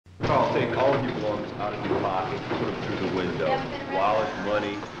Carl, take all of your belongings out of your pocket, put them through the window. Wallet,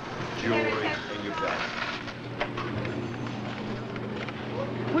 money, jewelry, and your belt.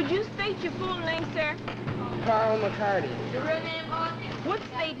 Would you state your full name, sir? Carl McCarty. What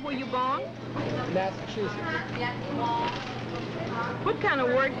state were you born? Massachusetts. What kind of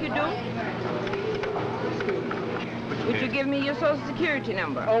work you do? Would you give me your social security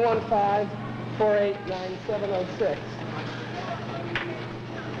number? 015-489-706.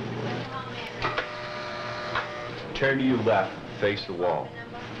 Turn to your left, face the wall.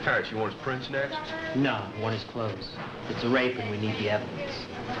 Terrence, you want his prints next? No, I want his clothes. It's a rape and we need the evidence.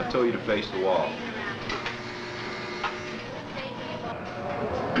 I told you to face the wall.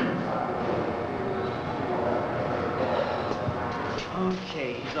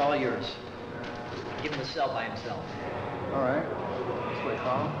 Okay, he's all yours. Give him the cell by himself. All right. This way,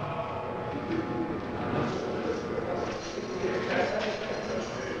 Carl.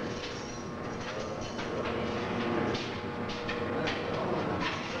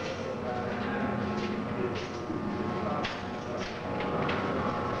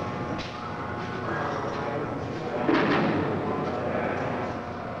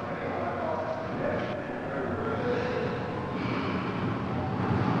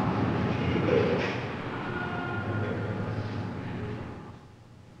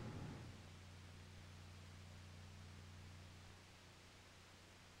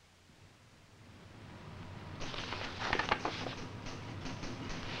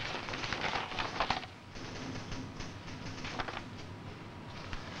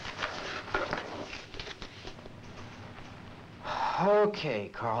 Okay,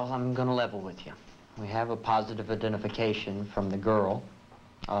 Carl, I'm gonna level with you. We have a positive identification from the girl,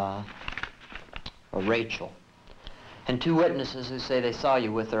 Rachel, and 2 witnesses who say they saw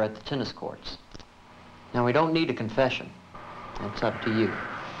you with her at the tennis courts. Now, we don't need a confession. It's up to you.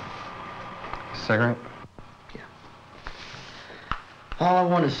 Cigarette? Yeah. All I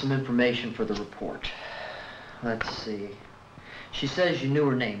want is some information for the report. Let's see. She says you knew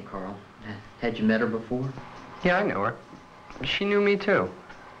her name, Carl. Had you met her before? Yeah, I knew her. She knew me, too.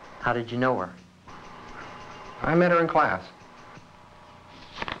 How did you know her? I met her in class.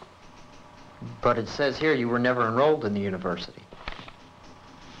 But it says here you were never enrolled in the university.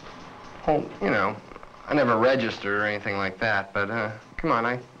 Well, you know, I never registered or anything like that, but, come on,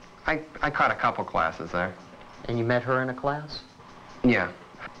 I caught a couple classes there. And you met her in a class? Yeah.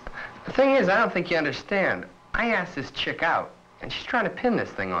 The thing is, I don't think you understand. I asked this chick out, and she's trying to pin this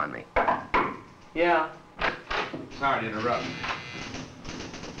thing on me. Yeah. Sorry to interrupt.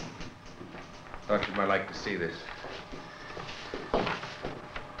 Thought you might like to see this.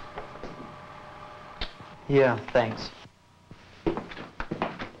 Yeah, thanks.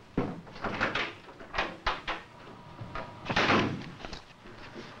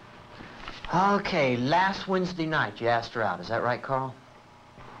 Okay, last Wednesday night you asked her out. Is that right, Carl?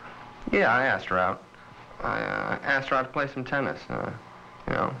 Yeah, I asked her out. I asked her out to play some tennis. You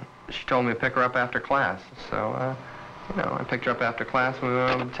know, she told me to pick her up after class. So, you know, I picked her up after class and we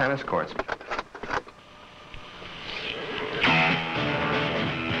went on the tennis courts.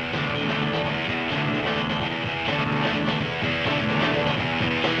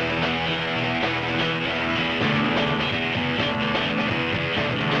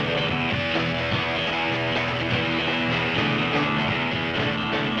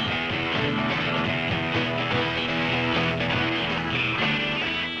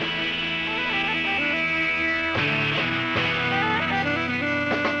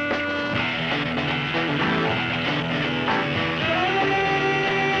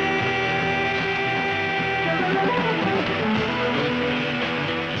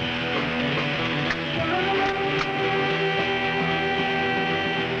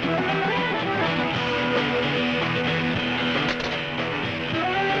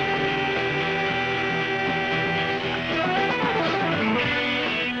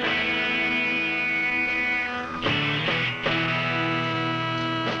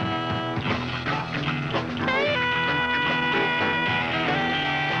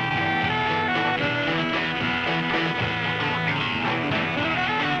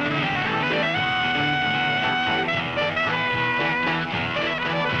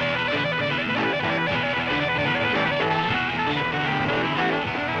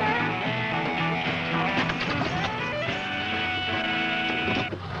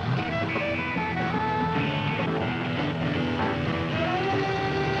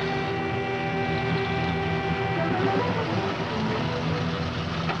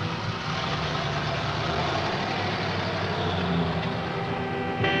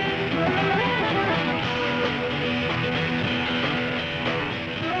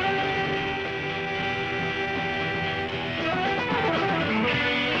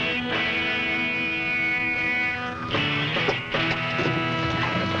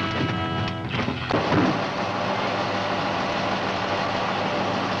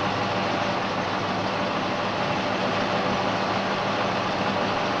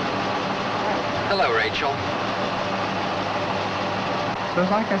 Hello, Rachel. So it's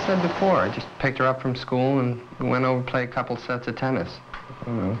like I said before, I just picked her up from school and we went over to play a couple sets of tennis.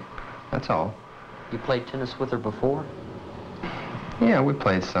 You know, that's all. You played tennis with her before? Yeah, we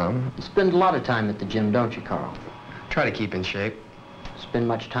played some. You spend a lot of time at the gym, don't you, Carl? Try to keep in shape. Spend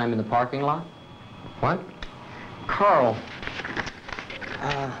much time in the parking lot? What? Carl,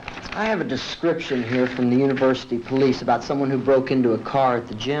 I have a description here from the university police about someone who broke into a car at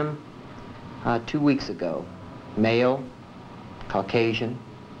the gym 2 weeks ago. Male, Caucasian,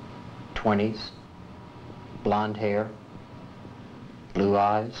 20s, blonde hair, blue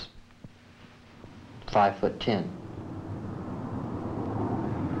eyes, 5'10".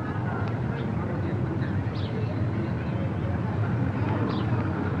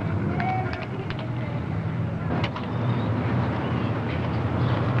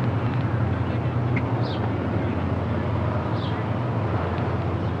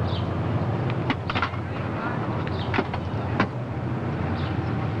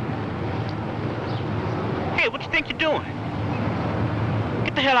 Hey, what you think you're doing?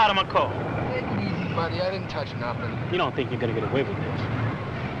 Get the hell out of my car. Take it easy, buddy. I didn't touch nothing. You don't think you're gonna get away with this?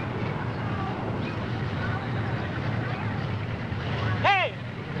 Hey!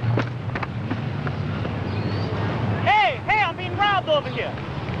 Hey, I'm being robbed over here.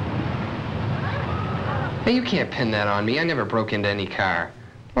 Hey, you can't pin that on me. I never broke into any car.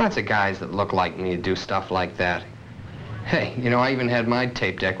 Lots of guys that look like me do stuff like that. Hey, you know, I even had my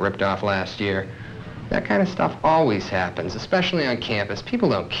tape deck ripped off last year. That kind of stuff always happens, especially on campus. People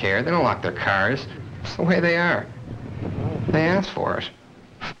don't care. They don't lock their cars. It's the way they are. They ask for it.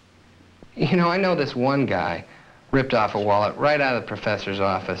 You know, I know this one guy ripped off a wallet right out of the professor's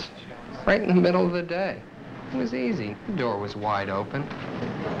office, right in the middle of the day. It was easy. The door was wide open.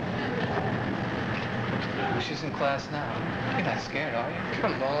 She's in class now. You're not scared, are you?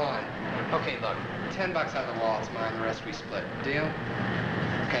 Come on. Okay, look, $10 out of the wallet's mine, the rest we split. Deal?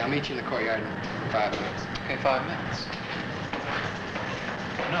 Okay, I'll meet you in the courtyard in 5 minutes. Okay, 5 minutes.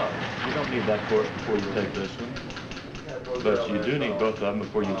 No, you don't need that course before you take this one. But you do need both of them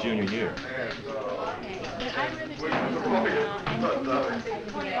before your junior year.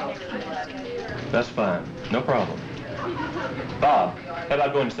 That's fine. No problem. Bob, how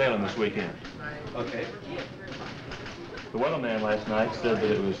about going sailing this weekend? Okay. The weatherman last night said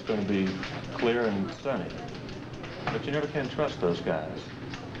that it was going to be clear and sunny. But you never can trust those guys.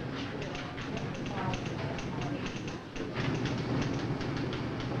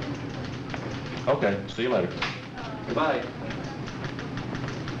 Okay, see you later. Goodbye.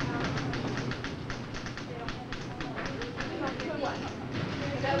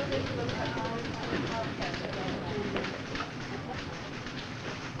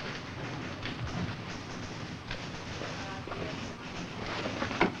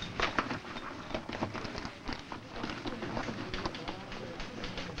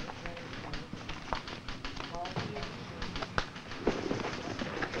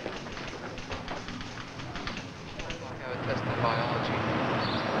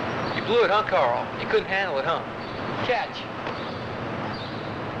 You blew it, huh, Carl? You couldn't handle it, huh? Catch.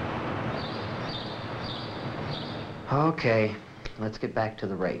 Okay, let's get back to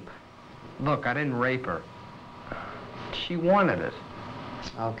the rape. Look, I didn't rape her. She wanted it.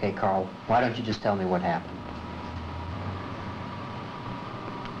 Okay, Carl, why don't you just tell me what happened?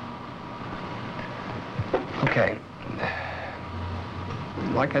 Okay.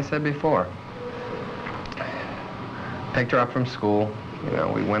 Like I said before, picked her up from school. You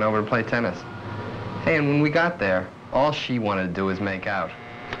know, we went over to play tennis. Hey, and when we got there, all she wanted to do was make out.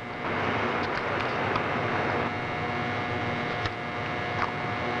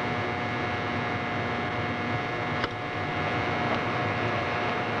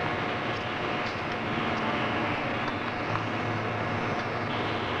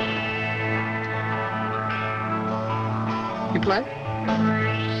 You play?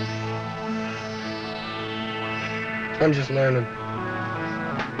 I'm just learning.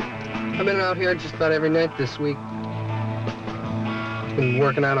 I've been out here just about every night this week. Been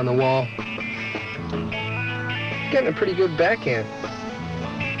working out on the wall. Getting a pretty good backhand.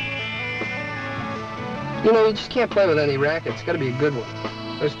 You know, you just can't play with any racket. It's got to be a good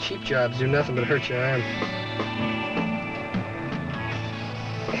one. Those cheap jobs do nothing but hurt your arm.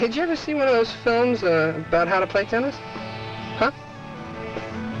 Hey, did you ever see one of those films about how to play tennis? Huh?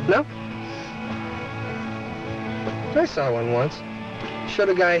 No? I saw one once. Showed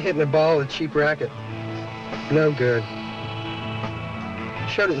a guy hitting a ball with a cheap racket. No good.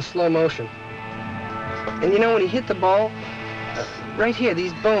 Showed it in slow motion. And you know, when he hit the ball, right here,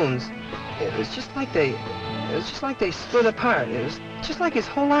 these bones, it was just like they split apart. It was just like his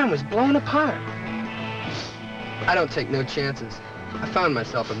whole arm was blown apart. I don't take no chances. I found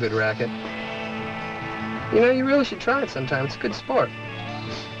myself a good racket. You know, you really should try it sometime. It's a good sport.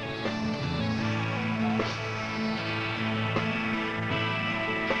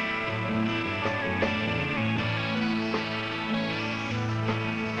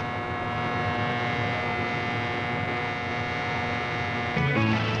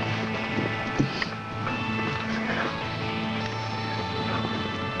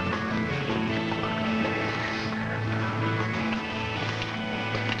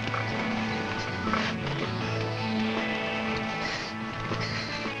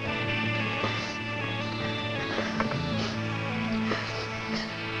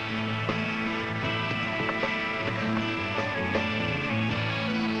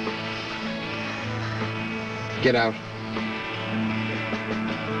 Get out.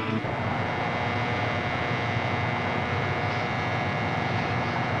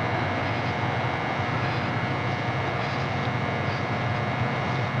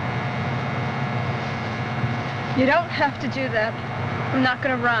 You don't have to do that. I'm not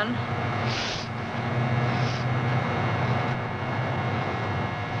gonna run.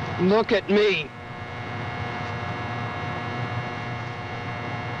 Look at me.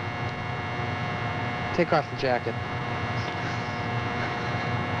 Take off the jacket.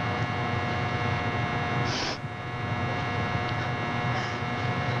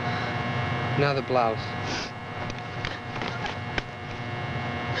 Now the blouse.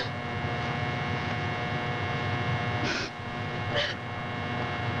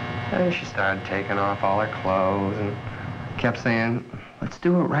 And she started taking off all her clothes and kept saying, let's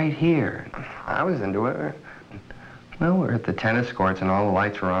do it right here. I was into it. Well, we're at the tennis courts and all the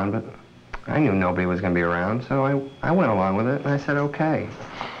lights were on, but I knew nobody was going to be around, so I went along with it and I said, okay.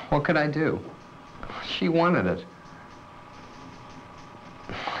 What could I do? She wanted it.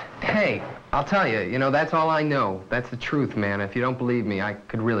 Hey, I'll tell you, you know, that's all I know. That's the truth, man. If you don't believe me, I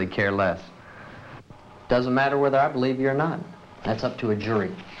could really care less. Doesn't matter whether I believe you or not. That's up to a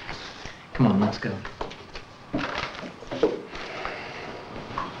jury. Come on, let's go.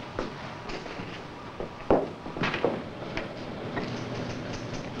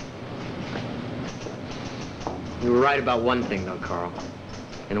 You were right about one thing, though, Carl.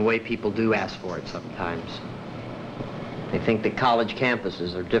 In a way, people do ask for it sometimes. They think that college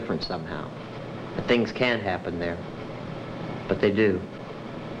campuses are different somehow. That things can't happen there. But they do.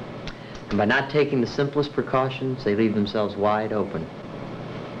 And by not taking the simplest precautions, they leave themselves wide open.